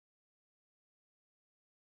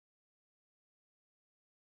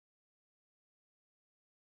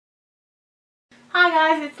Hi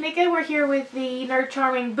guys, it's Nika. We're here with the Nerd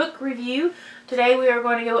Charming book review. Today we are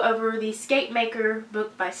going to go over the Scapemaker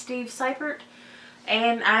book by Cypert,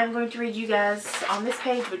 and I'm going to read you guys on this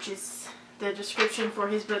page, which is the description for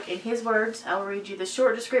his book in his words. I will read you the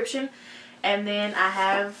short description, and then I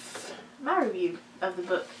have my review of the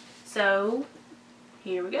book. So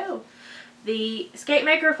here we go. The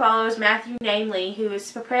Scapemaker follows Matthew Namely, who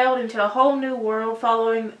is propelled into a whole new world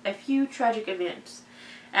following a few tragic events.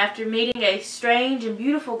 After meeting a strange and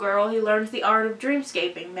beautiful girl, he learns the art of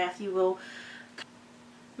dreamscaping. Matthew will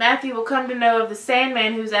come to know of the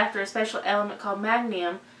Sandman, who's after a special element called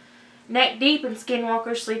magnium. Neck deep in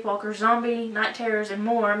skinwalkers, sleepwalkers, zombie, night terrors, and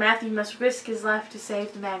more, Matthew must risk his life to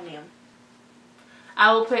save the magnium.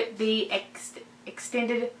 I will put the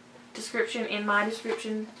extended description in my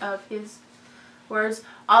description of his words.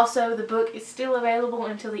 Also, the book is still available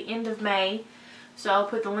until the end of May, so I'll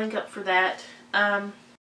put the link up for that.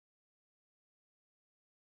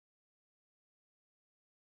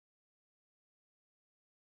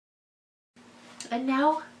 And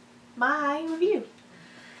now, my review.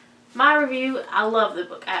 I love the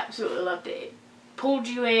book. I absolutely loved it. It pulled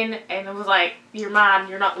you in and it was like, you're mine,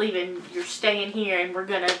 you're not leaving, you're staying here and we're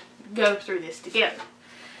going to go through this together.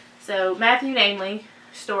 So, Matthew Namely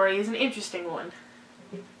story is an interesting one.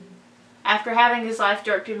 After having his life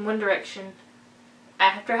jerked in one direction,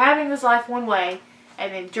 after having his life one way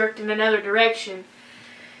and then jerked in another direction,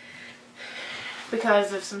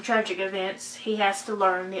 because of some tragic events, he has to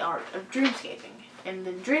learn the art of dreamscaping. And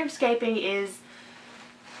then dreamscaping is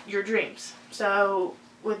your dreams. So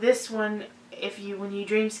with this one, when you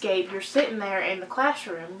dreamscape, you're sitting there in the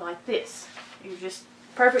classroom like this. You're just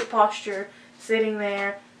perfect posture, sitting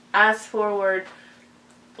there, eyes forward,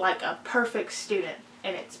 like a perfect student.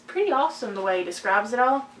 And it's pretty awesome the way he describes it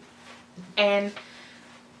all. And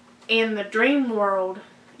in the dream world,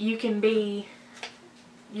 you're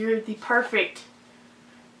the perfect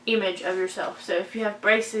image of yourself. So if you have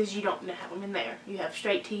braces, you don't have them in there. You have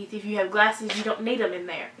straight teeth. If you have glasses, you don't need them in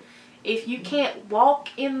there. If you can't walk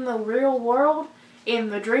in the real world, in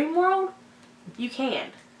the dream world, you can.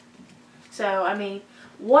 So, I mean,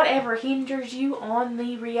 whatever hinders you on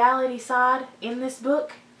the reality side in this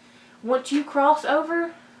book, once you cross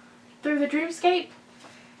over through the dreamscape,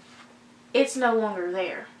 it's no longer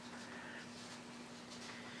there.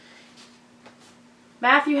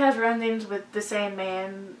 Matthew has run-ins with the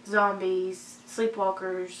Sandman, zombies,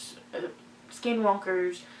 sleepwalkers,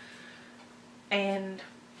 skinwalkers, and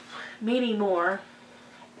many more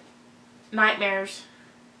nightmares,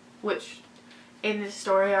 which in this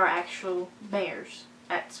story are actual mares.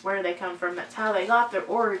 That's where they come from. That's how they got their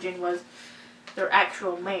origin, was they're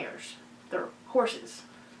actual mares. They're horses.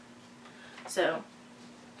 So,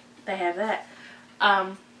 they have that.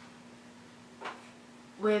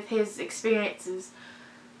 With his experiences,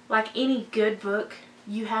 like any good book,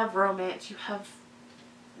 you have romance, you have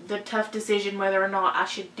the tough decision whether or not I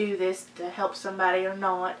should do this to help somebody or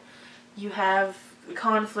not. You have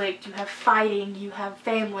conflict, you have fighting, you have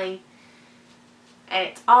family, and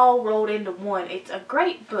it's all rolled into one. It's a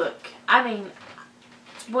great book. I mean,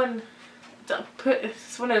 it's one that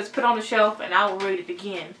was put on the shelf and I will read it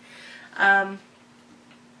again.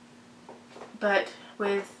 But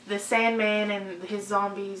with the Sandman and his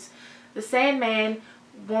zombies, the Sandman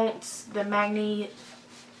wants the magnium.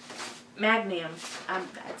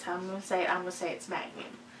 That's how I'm going to say it. I'm going to say it's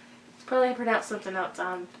magnium. Probably I pronounced something else.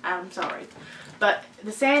 I'm sorry. But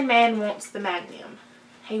the Sandman wants the magnium.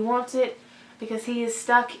 He wants it because he is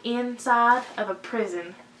stuck inside of a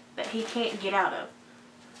prison that he can't get out of.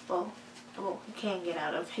 Well, he can get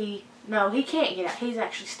out of. No, he can't get out. He's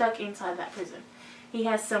actually stuck inside that prison. He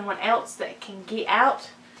has someone else that can get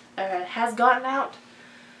out, has gotten out,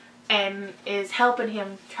 and is helping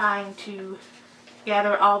him trying to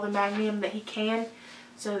gather all the magnium that he can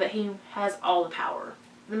so that he has all the power.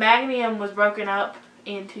 The magnium was broken up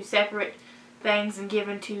into separate things and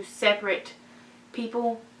given to separate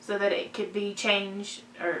people so that it could be changed,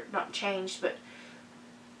 or not changed, but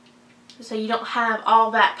so you don't have all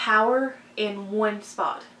that power in one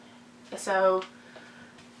spot. So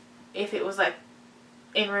if it was like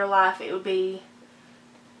in real life, it would be,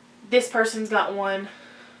 this person's got one,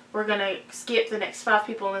 we're going to skip the next 5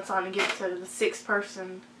 people and it's on and get to the 6th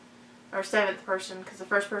person or 7th person, because the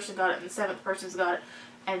first person got it and the 7th person's got it,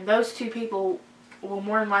 and those 2 people will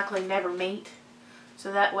more than likely never meet.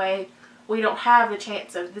 So that way we don't have the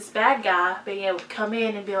chance of this bad guy being able to come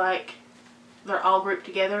in and be like, they're all grouped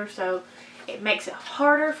together. So it makes it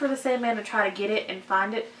harder for the Sandman to try to get it and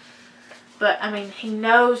find it. But I mean, he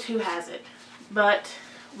knows who has it. But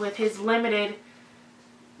with his limited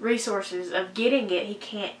resources of getting it, he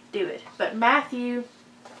can't do it. But Matthew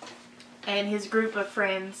and his group of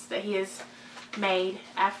friends that he has made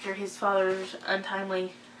after his father's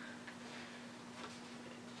untimely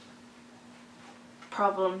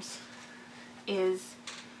problems is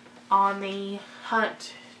on the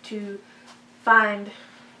hunt to find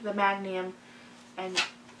the Magnum and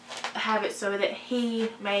have it so that he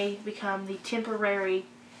may become the temporary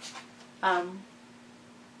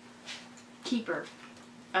keeper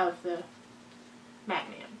of the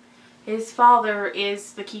Magnum. His father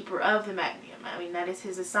is the keeper of the Magnum. I mean, that is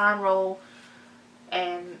his assigned role,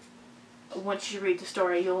 and once you read the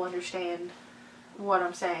story you'll understand what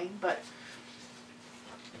I'm saying. But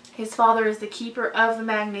his father is the keeper of the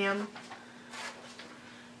Magnum,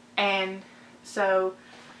 and so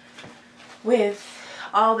with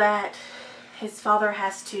all that, his father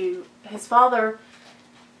has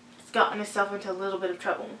gotten himself into a little bit of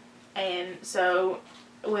trouble, and so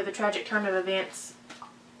with a tragic turn of events,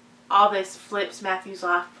 all this flips Matthew's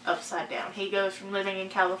life upside down. He goes from living in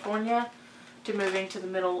California to moving to the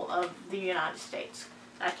middle of the United States.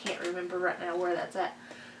 I can't remember right now where that's at,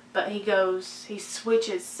 but he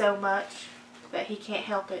switches so much that he can't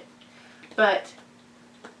help it. But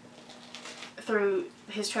through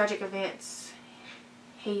his tragic events,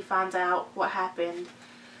 he finds out what happened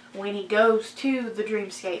when he goes to the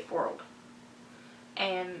dreamscape world.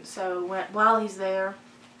 And so while he's there,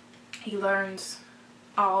 he learns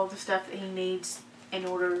all the stuff that he needs in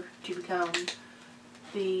order to become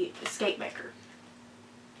the Scapemaker,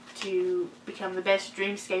 to become the best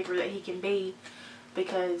dreamscaper that he can be,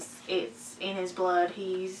 because it's in his blood.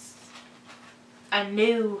 He's a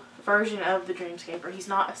new version of the dreamscaper. He's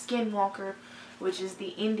not a skinwalker, which is the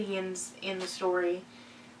Indians in the story,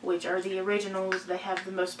 which are the originals. They have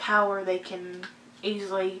the most power. They can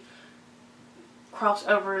easily cross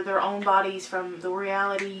over their own bodies from the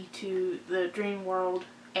reality to the dream world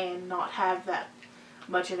and not have that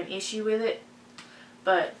much of an issue with it.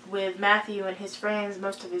 But with Matthew and his friends,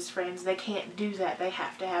 most of his friends, they can't do that. They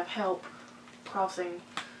have to have help crossing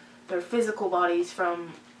their physical bodies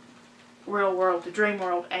from real world to dream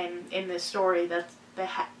world. And in this story,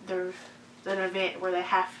 there's an event where they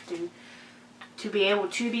have to be able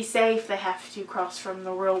to be safe, they have to cross from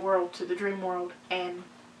the real world to the dream world. And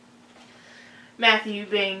Matthew,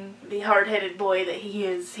 being the hard-headed boy that he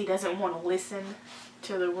is, he doesn't want to listen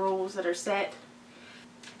to the rules that are set.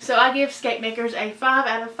 So I give Scapemakers a 5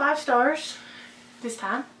 out of 5 stars this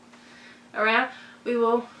time around. We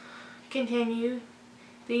will continue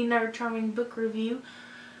the Nerd Charming book review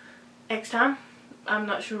next time. I'm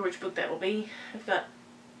not sure which book that will be. I've got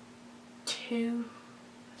 2,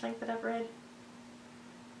 I think, that I've read.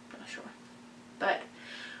 Not sure. But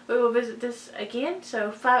we will visit this again.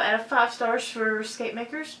 So 5 out of 5 stars for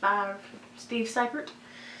Scapemakers by Steve Cypert.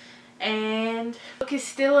 And the book is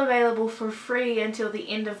still available for free until the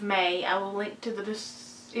end of May. I will link to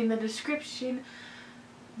in the description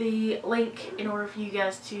the link in order for you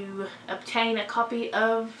guys to obtain a copy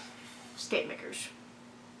of Scapemakers.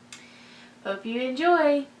 Hope you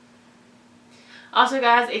enjoy. Also,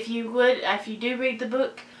 guys, if you do read the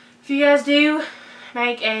book, if you guys do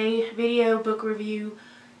make a video book review,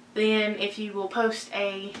 then if you will post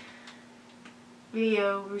a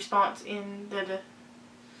video response in the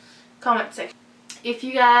comment section. If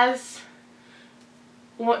you guys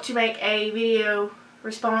want to make a video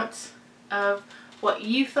response of what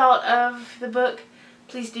you thought of the book,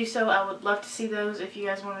 please do so. I would love to see those. If you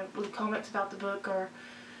guys want to leave comments about the book or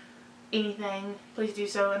anything, please do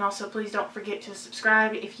so. And also, please don't forget to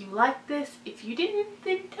subscribe if you like this. If you didn't,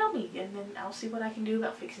 then tell me, and then I'll see what I can do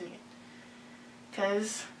about fixing it.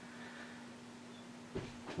 Because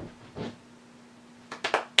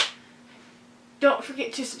don't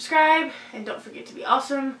forget to subscribe, and don't forget to be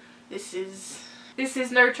awesome. This is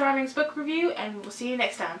Nerd Charming's book review, and we'll see you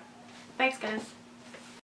next time. Thanks, guys.